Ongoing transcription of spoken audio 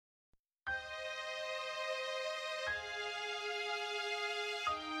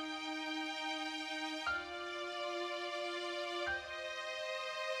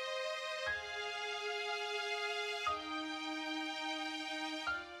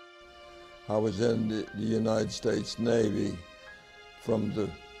I was in the United States Navy from the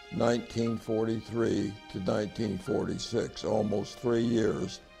 1943 to 1946, almost 3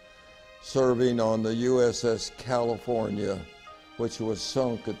 years, serving on the USS California, which was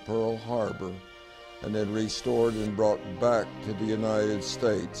sunk at Pearl Harbor and then restored and brought back to the United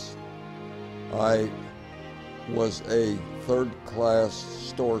States. I was a third-class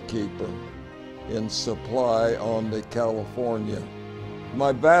storekeeper in supply on the California.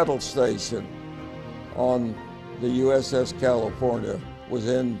 My battle station on the USS California was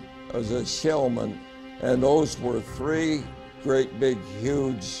in as a shellman, and those were 3 great big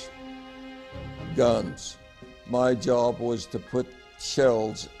huge guns. My job was to put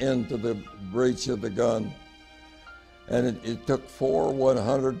shells into the breech of the gun, and it took 4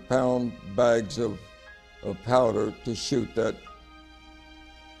 100-pound bags of powder to shoot that.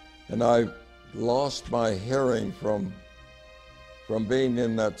 And I lost my hearing from being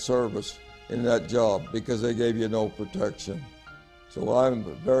in that service, in that job, because they gave you no protection. So I'm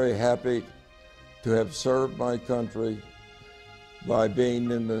very happy to have served my country by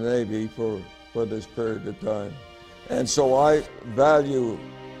being in the Navy for this period of time. And so I value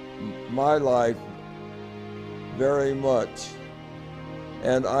my life very much,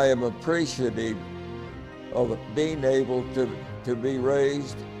 and I am appreciative of being able to be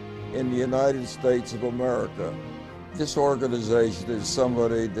raised in the United States of America. This organization is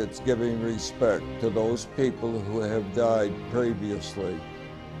somebody that's giving respect to those people who have died previously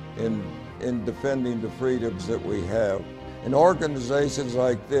in defending the freedoms that we have. And organizations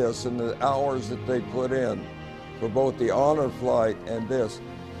like this and the hours that they put in for both the honor flight and this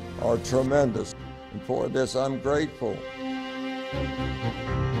are tremendous. And for this, I'm grateful.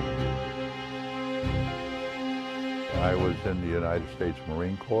 I was in the United States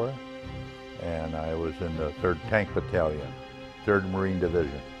Marine Corps, and I was in the 3rd Tank Battalion, 3rd Marine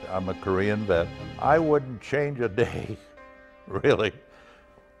Division. I'm a Korean vet. I wouldn't change a day, really.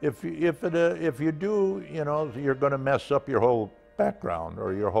 If you do, you know, you're going to mess up your whole background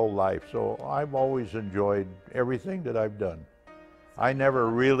or your whole life. So I've always enjoyed everything that I've done. I never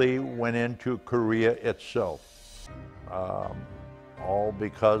really went into Korea itself, all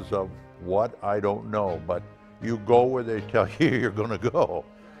because of what, I don't know, but you go where they tell you you're going to go.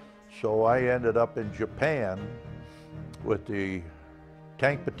 So I ended up in Japan with the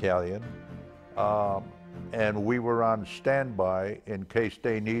Tank Battalion, and we were on standby in case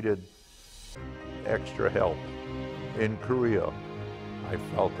they needed extra help in Korea. I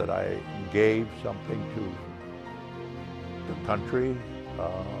felt that I gave something to the country,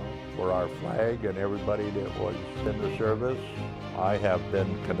 for our flag and everybody that was in the service. I have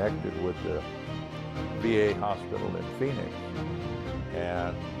been connected with the VA hospital in Phoenix,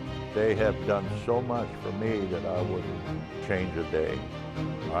 and they have done so much for me that I wouldn't change a day.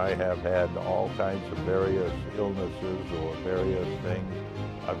 I have had all kinds of various illnesses or various things.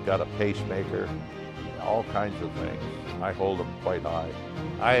 I've got a pacemaker, all kinds of things. I hold them quite high.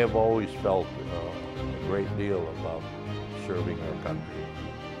 I have always felt a great deal about serving our country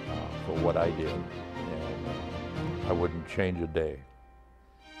for what I did, and I wouldn't change a day.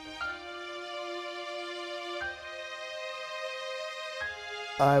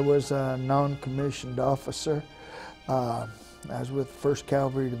 I was a non-commissioned officer. I was with 1st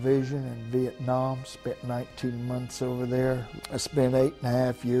Cavalry Division in Vietnam, spent 19 months over there. I spent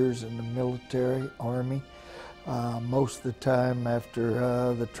 8.5 years in the military, Army. Most of the time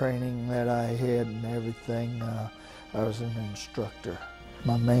after the training that I had and everything, I was an instructor.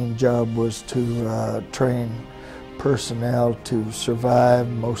 My main job was to train personnel to survive,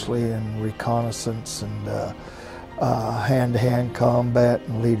 mostly in reconnaissance and hand-to-hand combat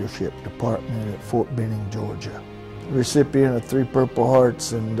and leadership department at Fort Benning, Georgia. Recipient of 3 Purple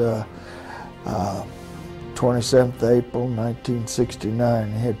Hearts, and 27th April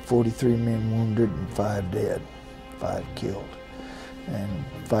 1969, had 43 men wounded and 5 dead, 5 killed, and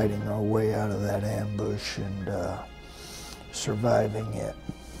fighting our way out of that ambush and surviving it.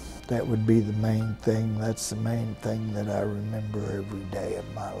 That would be the main thing. That's the main thing that I remember every day of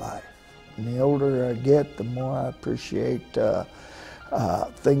my life. And the older I get, the more I appreciate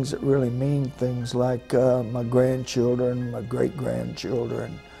things that really mean, things like my grandchildren, my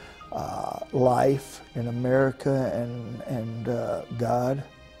great-grandchildren, life in America, and God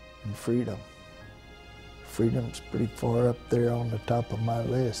and freedom. Freedom's pretty far up there on the top of my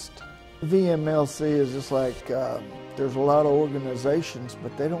list. VMLC is just like, there's a lot of organizations,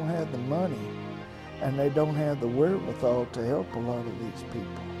 but they don't have the money, and they don't have the wherewithal to help a lot of these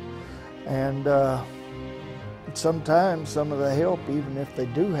people. And sometimes some of the help, even if they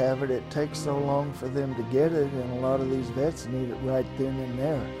do have it, it takes so long for them to get it, and a lot of these vets need it right then and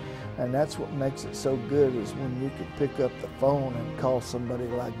there. And that's what makes it so good, is when you can pick up the phone and call somebody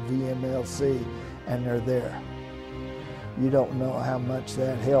like VMLC and they're there. You don't know how much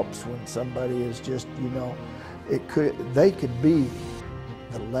that helps when somebody is just, you know, they could be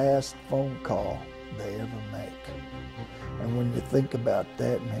the last phone call they ever make. And when you think about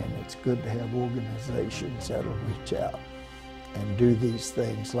that, man, it's good to have organizations that'll reach out and do these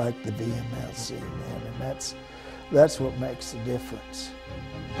things like the VMLC, man, and that's what makes the difference.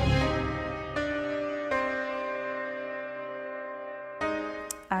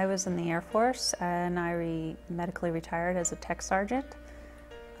 I was in the Air Force, and I medically retired as a tech sergeant.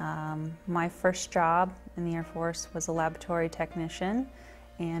 My first job in the Air Force was a laboratory technician,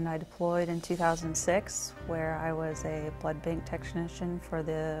 and I deployed in 2006, where I was a blood bank technician for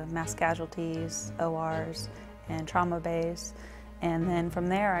the mass casualties, ORs, and trauma bays. And then from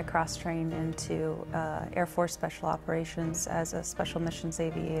there, I cross-trained into Air Force Special Operations as a special missions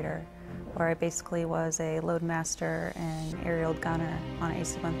aviator, where I basically was a loadmaster and aerial gunner on an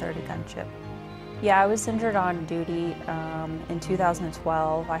AC-130 gunship. Yeah, I was injured on duty in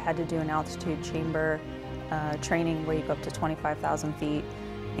 2012. I had to do an altitude chamber training where you go up to 25,000 feet,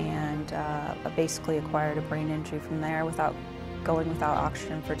 and I basically acquired a brain injury from there without going without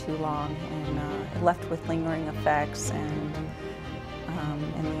oxygen for too long, and it left with lingering effects, and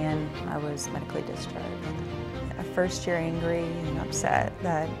in the end I was medically discharged. At first you're angry and upset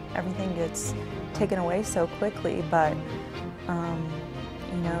that everything gets taken away so quickly, but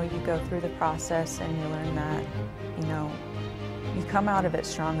you know, you go through the process and you learn that, you know, you come out of it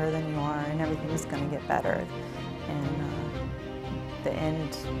stronger than you are, and everything's going to get better. And the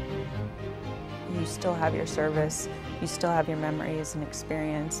end, you still have your service, you still have your memories and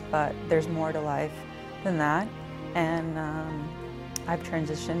experience, but there's more to life than that. And I've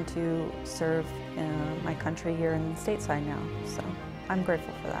transitioned to serve my country here in the stateside now, so I'm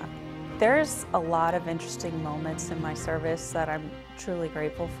grateful for that. There's a lot of interesting moments in my service that I'm truly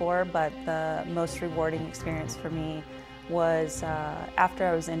grateful for, but the most rewarding experience for me was after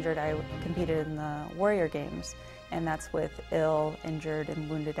I was injured. I competed in the Warrior Games, and that's with ill, injured, and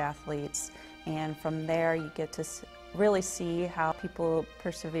wounded athletes. And from there, you get to really see how people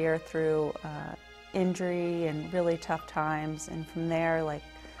persevere through injury and really tough times. And from there, like,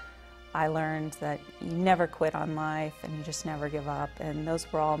 I learned that you never quit on life and you just never give up. And those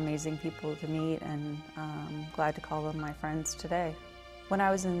were all amazing people to meet, and I'm glad to call them my friends today. When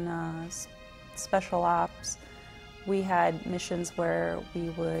I was in Special Ops, we had missions where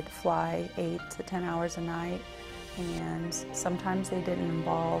we would fly 8 to 10 hours a night, and sometimes they didn't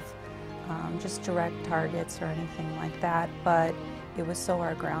involve just direct targets or anything like that, but it was so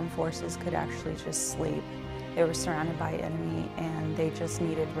our ground forces could actually just sleep. They were surrounded by enemy, and they just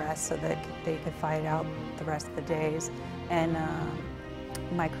needed rest so that they could fight out the rest of the days. And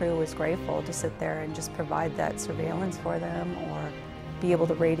my crew was grateful to sit there and just provide that surveillance for them, or be able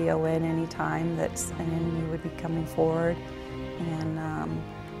to radio in any time that an enemy would be coming forward. And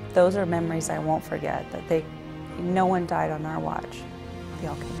those are memories I won't forget, that no one died on our watch. They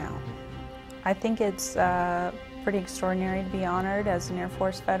all came out. I think it's pretty extraordinary to be honored as an Air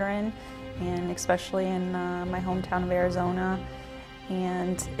Force veteran, and especially in my hometown of Arizona.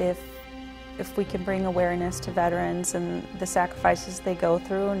 And if we can bring awareness to veterans and the sacrifices they go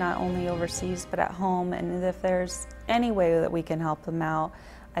through, not only overseas but at home, and if there's any way that we can help them out,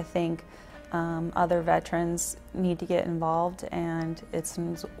 I think other veterans need to get involved, and it's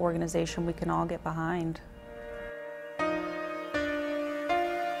an organization we can all get behind.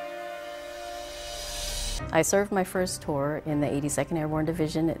 I served my first tour in the 82nd Airborne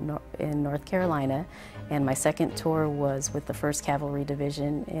Division in North Carolina, and my second tour was with the 1st Cavalry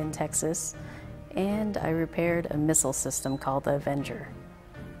Division in Texas, and I repaired a missile system called the Avenger.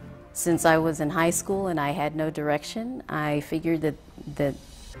 Since I was in high school and I had no direction, I figured that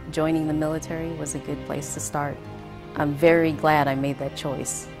joining the military was a good place to start. I'm very glad I made that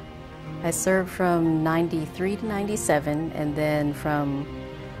choice. I served from '93 to '97, and then from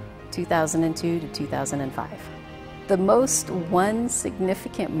 2002 to 2005. The one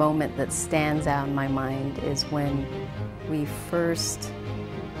significant moment that stands out in my mind is when we first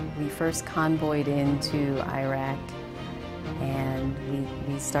convoyed into Iraq, and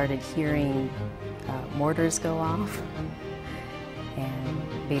we started hearing mortars go off,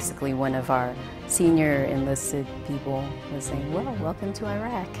 and basically one of our senior enlisted people was saying, "Well, welcome to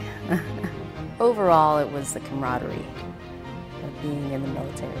Iraq." Overall, it was the camaraderie of being in the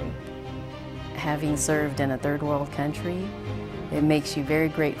military. Having served in a third world country, it makes you very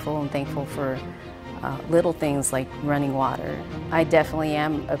grateful and thankful for little things like running water. I definitely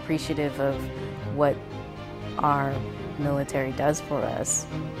am appreciative of what our military does for us,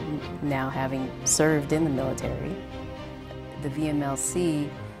 now having served in the military. The VMLC,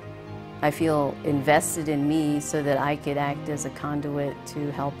 I feel, invested in me so that I could act as a conduit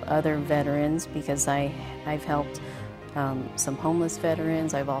to help other veterans, because I've helped some homeless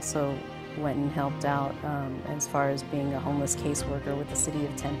veterans. I've also went and helped out as far as being a homeless caseworker with the city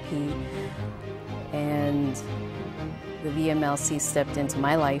of Tempe. And the VMLC stepped into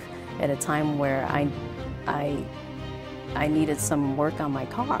my life at a time where I needed some work on my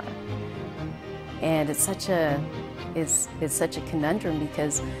car. And it's such a conundrum,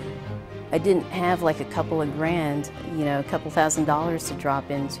 because I didn't have like a couple of grand, you know, a couple $1,000s to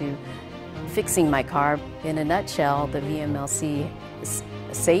drop into fixing my car. In a nutshell, the VMLC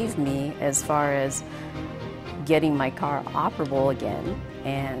saved me as far as getting my car operable again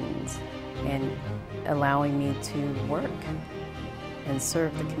and allowing me to work and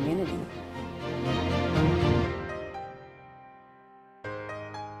serve the community.